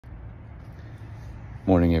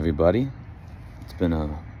Morning, everybody. It's been a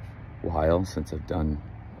while since I've done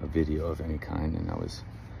a video of any kind, and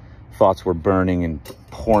thoughts were burning and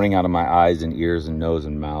pouring out of my eyes and ears and nose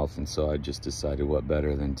and mouth, and so I just decided what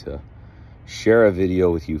better than to share a video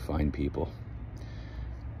with you fine people.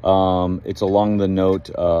 It's along the note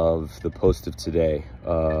of the post of today.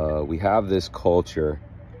 We have this culture,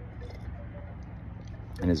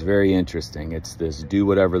 and it's very interesting. It's this do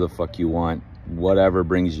whatever the fuck you want, whatever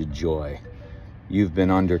brings you joy. You've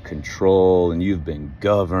been under control, and you've been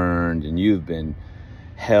governed, and you've been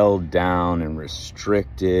held down and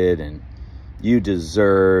restricted, and you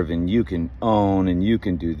deserve, and you can own, and you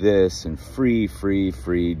can do this, and free,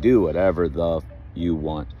 do whatever the you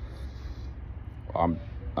want.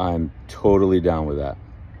 I'm totally down with that.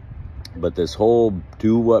 But this whole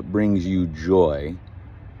do what brings you joy,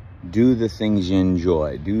 do the things you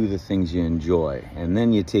enjoy, and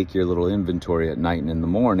then you take your little inventory at night and in the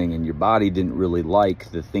morning, and your body didn't really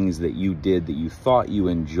like the things that you did that you thought you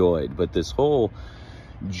enjoyed. But this whole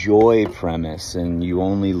joy premise, and you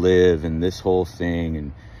only live in this whole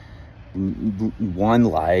thing, and one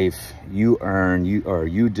life, you earn,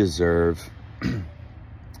 you deserve,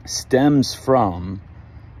 stems from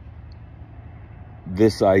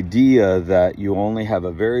this idea that you only have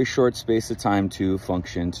a very short space of time to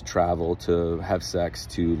function, to travel, to have sex,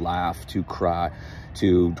 to laugh, to cry,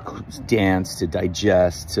 to dance, to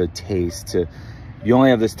digest, to taste, you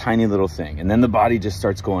only have this tiny little thing. And then the body just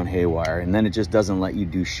starts going haywire, and then it just doesn't let you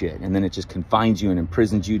do shit. And then it just confines you and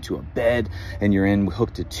imprisons you to a bed, and you're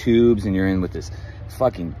hooked to tubes, and you're in with this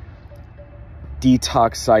fucking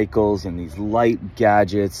detox cycles and these light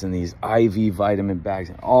gadgets and these IV vitamin bags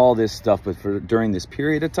and all this stuff. But during this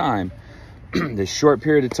period of time, this short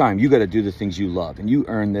period of time, you got to do the things you love, and you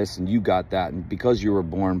earn this, and you got that, and because you were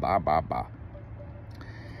born, blah, blah, blah.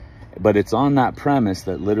 But it's on that premise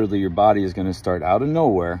that literally your body is going to start out of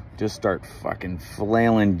nowhere, just start fucking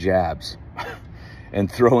flailing jabs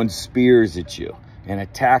and throwing spears at you and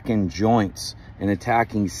attacking joints and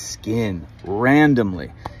attacking skin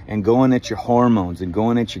randomly, and going at your hormones, and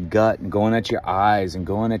going at your gut, and going at your eyes, and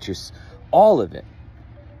going at all of it.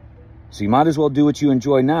 So you might as well do what you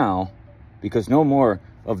enjoy now, because no more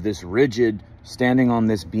of this rigid standing on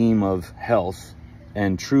this beam of health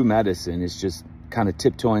and true medicine. Is just kind of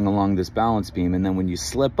tiptoeing along this balance beam, and then when you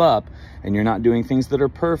slip up and you're not doing things that are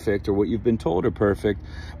perfect or what you've been told are perfect,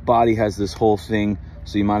 body has this whole thing.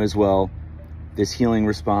 So you might as well, this healing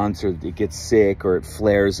response, or it gets sick, or it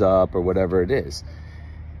flares up, or whatever it is.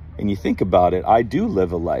 And you think about it, I do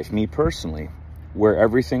live a life, me personally, where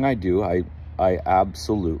everything I do, I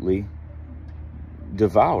absolutely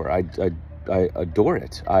devour. I adore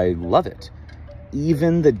it. I love it.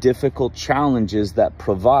 Even the difficult challenges that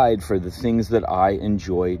provide for the things that I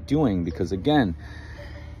enjoy doing. Because again,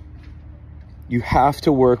 you have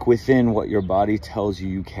to work within what your body tells you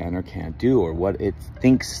you can or can't do, or what it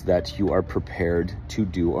thinks that you are prepared to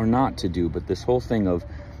do or not to do. But this whole thing of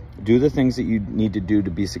do the things that you need to do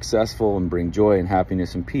to be successful and bring joy and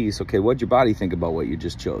happiness and peace. Okay, what'd your body think about what you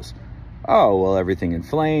just chose? Oh, well, everything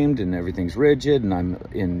inflamed, and everything's rigid, and I'm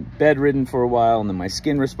in bedridden for a while, and then my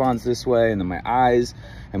skin responds this way, and then my eyes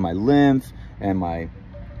and my lymph and my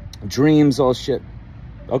dreams, all shit.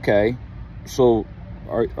 Okay, so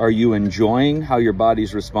are you enjoying how your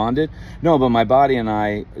body's responded? No, but my body and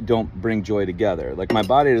I don't bring joy together. Like my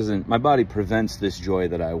body prevents this joy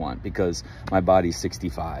that I want, because my body's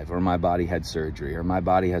 65, or my body had surgery, or my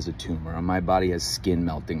body has a tumor, or my body has skin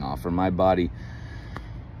melting off, or my body.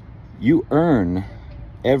 You earn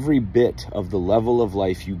every bit of the level of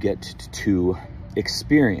life you get to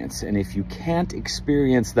experience. And if you can't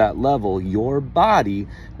experience that level, your body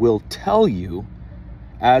will tell you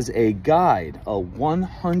as a guide, a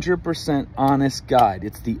 100% honest guide.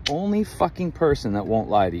 It's the only fucking person that won't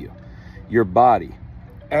lie to you. Your body.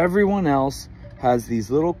 Everyone else has these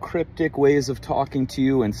little cryptic ways of talking to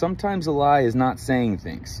you, and sometimes a lie is not saying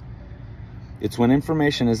things. It's when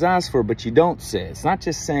information is asked for, but you don't say it. It's not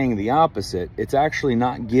just saying the opposite. It's actually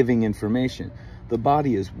not giving information. The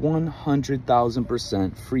body is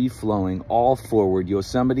 100,000% free-flowing, all forward.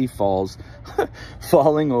 Yosemite Falls,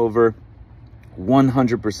 falling over,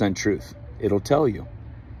 100% truth. It'll tell you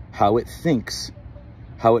how it thinks,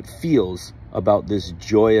 how it feels about this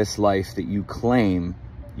joyous life that you claim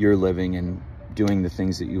you're living and doing the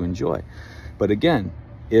things that you enjoy. But again,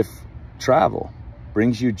 if travel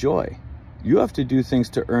brings you joy, you have to do things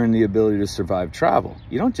to earn the ability to survive travel.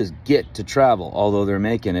 You don't just get to travel, although they're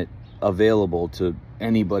making it available to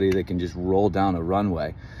anybody that can just roll down a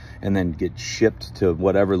runway and then get shipped to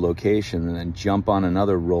whatever location and then jump on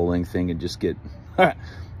another rolling thing and just get,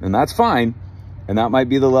 and that's fine. And that might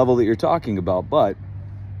be the level that you're talking about, but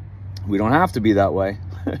We don't have to be that way.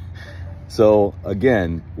 So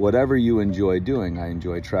again, whatever you enjoy doing, I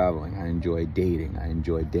enjoy traveling, I enjoy dating, I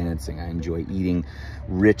enjoy dancing, I enjoy eating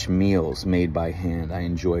rich meals made by hand, I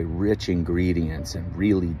enjoy rich ingredients and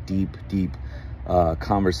really deep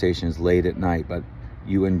conversations late at night. But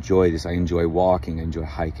you enjoy this. I enjoy walking, I enjoy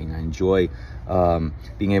hiking, I enjoy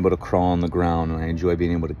being able to crawl on the ground, and I enjoy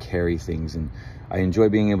being able to carry things, and I enjoy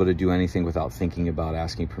being able to do anything without thinking about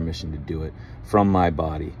asking permission to do it from my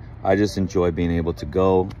body. I just enjoy being able to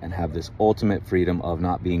go and have this ultimate freedom of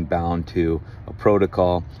not being bound to a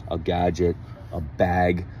protocol, a gadget, a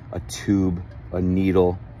bag, a tube, a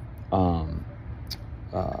needle, a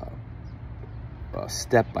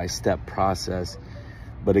step-by-step process.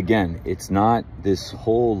 But again, it's not this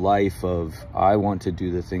whole life of I want to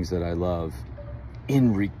do the things that I love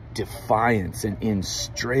in defiance and in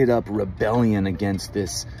straight up rebellion against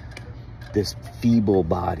this feeble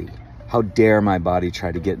body. How dare my body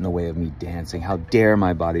try to get in the way of me dancing? How dare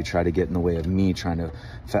my body try to get in the way of me trying to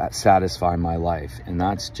satisfy my life? And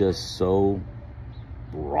that's just so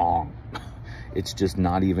wrong. It's just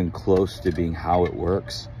not even close to being how it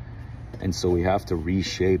works. And so we have to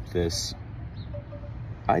reshape this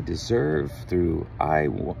I deserve through I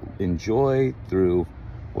enjoy, through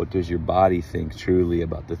what does your body think truly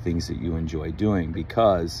about the things that you enjoy doing.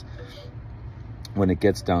 Because when it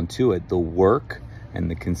gets down to it, the work and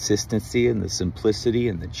the consistency and the simplicity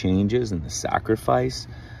and the changes and the sacrifice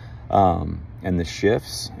and the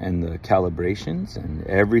shifts and the calibrations and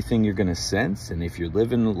everything you're going to sense. And if you're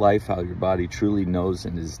living life how your body truly knows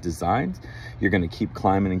and is designed, you're going to keep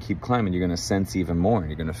climbing and keep climbing. You're going to sense even more, and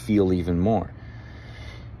you're going to feel even more.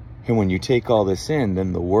 And when you take all this in,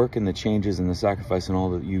 then the work and the changes and the sacrifice and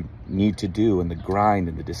all that you need to do, and the grind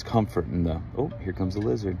and the discomfort and the, oh, here comes the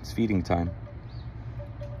lizard. It's feeding time.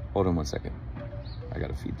 Hold on one second. I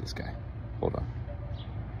gotta feed this guy. Hold on.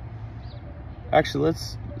 Actually,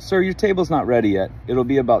 sir, your table's not ready yet. It'll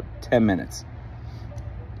be about 10 minutes.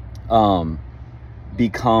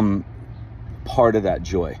 Become part of that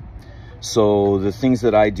joy. So the things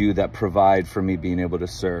that I do that provide for me being able to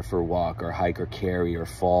surf or walk or hike or carry or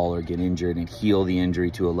fall or get injured and heal the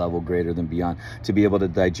injury to a level greater than beyond, to be able to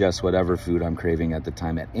digest whatever food I'm craving at the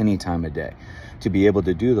time, at any time of day, to be able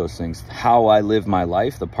to do those things. How I live my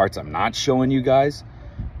life, the parts I'm not showing you guys,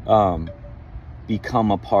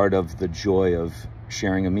 become a part of the joy of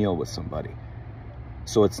sharing a meal with somebody.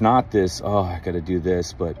 So it's not this, oh, I got to do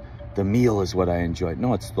this, but the meal is what I enjoy.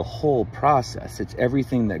 No, it's the whole process. It's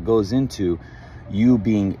everything that goes into you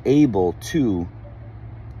being able to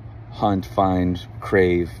hunt, find,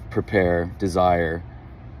 crave, prepare, desire,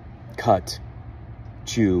 cut,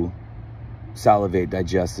 chew, salivate,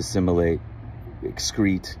 digest, assimilate,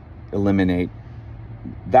 excrete, eliminate.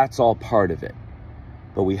 That's all part of it.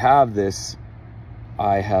 But we have this,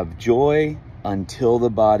 I have joy until the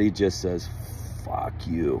body just says, fuck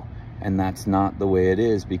you. And that's not the way it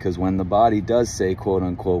is, because when the body does say, quote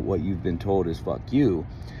unquote, what you've been told is fuck you,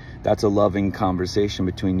 that's a loving conversation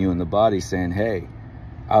between you and the body saying, hey,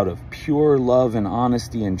 out of pure love and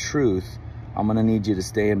honesty and truth, I'm going to need you to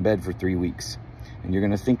stay in bed for 3 weeks. And you're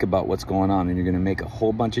going to think about what's going on, and you're going to make a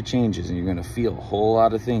whole bunch of changes, and you're going to feel a whole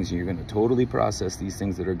lot of things, and you're going to totally process these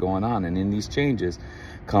things that are going on. And in these changes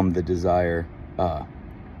come the desire.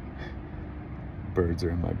 Birds are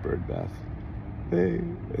in my bird bath. Hey,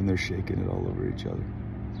 and they're shaking it all over each other.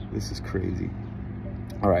 This is crazy.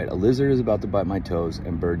 All right, a lizard is about to bite my toes,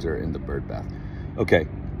 and birds are in the bird bath. Okay,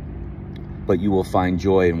 but you will find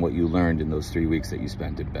joy in what you learned in those 3 weeks that you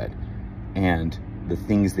spent in bed, and the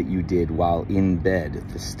things that you did while in bed,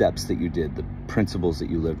 the steps that you did, the principles that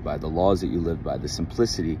you lived by, the laws that you lived by, the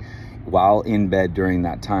simplicity while in bed during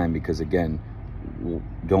that time. Because again,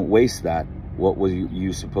 don't waste that. What were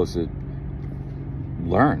you supposed to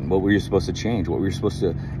learn? What were you supposed to change? What were you supposed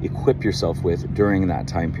to equip yourself with during that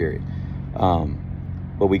time period?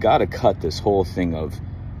 But we got to cut this whole thing of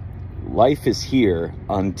life is here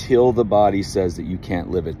until the body says that you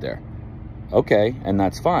can't live it there. Okay, and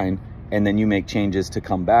that's fine. And then you make changes to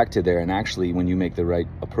come back to there. And actually, when you make the right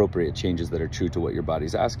appropriate changes that are true to what your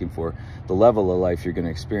body's asking for, the level of life you're going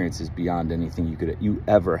to experience is beyond anything you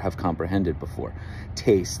ever have comprehended before.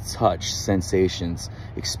 Taste, touch, sensations,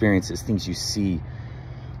 experiences, things you see.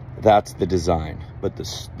 That's the design. But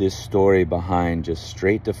this story behind just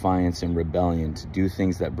straight defiance and rebellion to do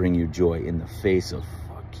things that bring you joy in the face of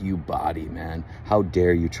fuck you body, man. How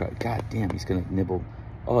dare you try? God damn, he's gonna nibble.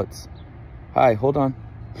 Oh, it's, hi, hold on.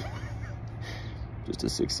 Just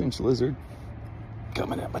a 6-inch lizard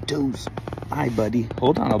coming at my toes. Hi, buddy.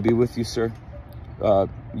 Hold on, I'll be with you, sir.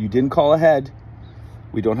 You didn't call ahead.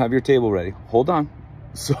 We don't have your table ready. Hold on.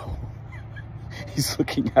 So He's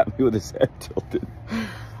looking at me with his head tilted.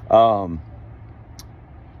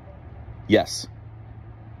 Yes.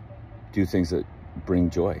 Do things that bring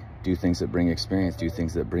joy. Do things that bring experience. Do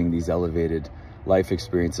things that bring these elevated life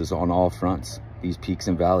experiences on all fronts. These peaks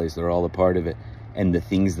and valleys, they're all a part of it. And the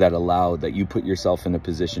things that allow that you put yourself in a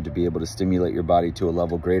position to be able to stimulate your body to a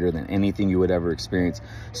level greater than anything you would ever experience,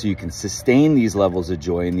 so you can sustain these levels of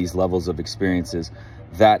joy and these levels of experiences.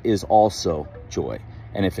 That is also joy.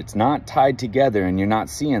 And if it's not tied together and you're not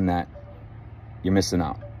seeing that, you're missing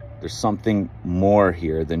out. There's something more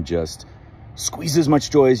here than just squeeze as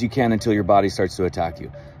much joy as you can until your body starts to attack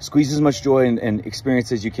you. Squeeze as much joy and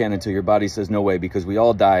experience as you can until your body says no way, because we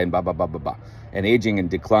all die and blah, blah, blah, blah, blah. And aging and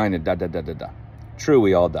decline and da, da, da, da, da. True,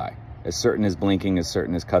 we all die. As certain as blinking, as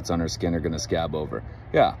certain as cuts on our skin are going to scab over.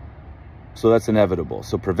 Yeah. So that's inevitable.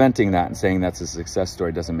 So preventing that and saying that's a success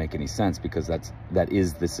story doesn't make any sense, because that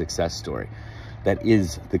is the success story. That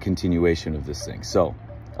is the continuation of this thing. So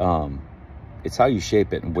it's how you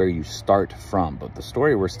shape it and where you start from. But the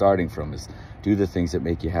story we're starting from is do the things that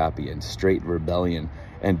make you happy, and straight rebellion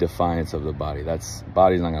and defiance of the body.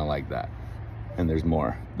 Body's not going to like that. And there's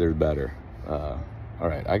more. There's better. All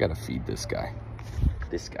right, I got to feed this guy.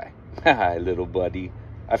 This guy. Hi, little buddy.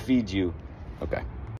 I feed you. Okay.